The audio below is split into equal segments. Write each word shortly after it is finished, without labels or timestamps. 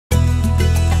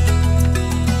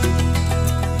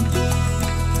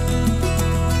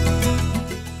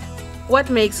What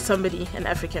makes somebody an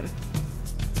African?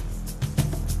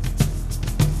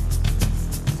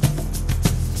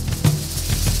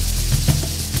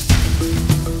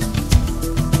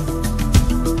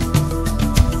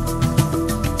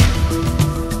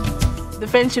 The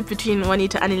friendship between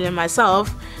Juanita, Anil and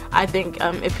myself, I think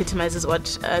epitomizes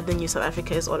what the new South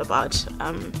Africa is all about,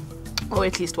 or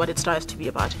at least what it strives to be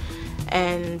about.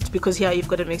 And because here you've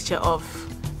got a mixture of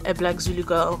a black Zulu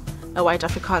girl, a white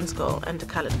Afrikaans girl, and a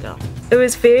coloured girl. It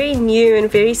was very new and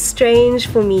very strange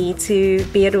for me to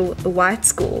be at a white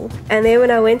school. And then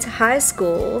when I went to high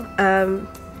school,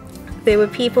 there were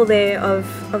people there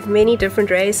of many different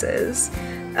races.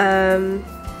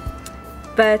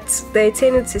 But they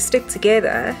tended to stick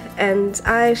together, and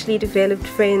I actually developed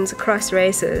friends across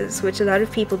races, which a lot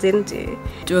of people didn't do.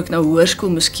 Toe ek nou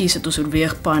hoërskool moes kies, het ons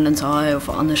oorweeg Pines High of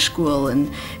 'n ander skool, en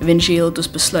eventueel het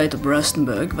ons besluit op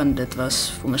Rustenburg, want dit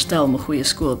was veronderstel om 'n goeie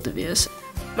skool te wees.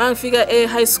 Maar ngifika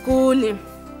high school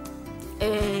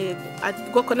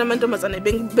kwakhona amantombazane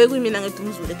bekuyimina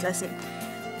ngedumzulu eklasini,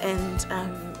 and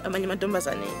amanye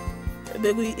amantombazane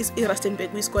Rustenburg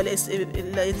kwisikole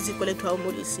izikole ethiwa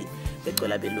uMolisi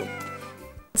becula belungu.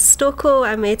 Stoko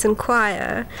I met in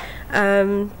choir.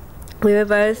 We were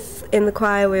both in the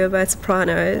choir, we were both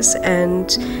sopranos,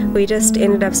 and we just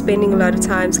ended up spending a lot of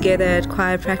time together at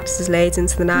choir practices late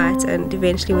into the night, and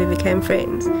eventually we became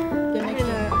friends.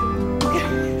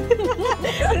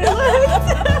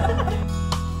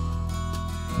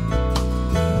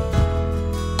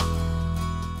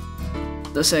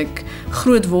 As ek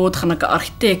groot word, gaan ek 'n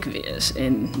argitek wees,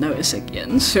 en nou is ek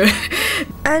een. So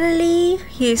Annelie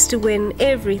used to win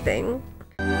everything.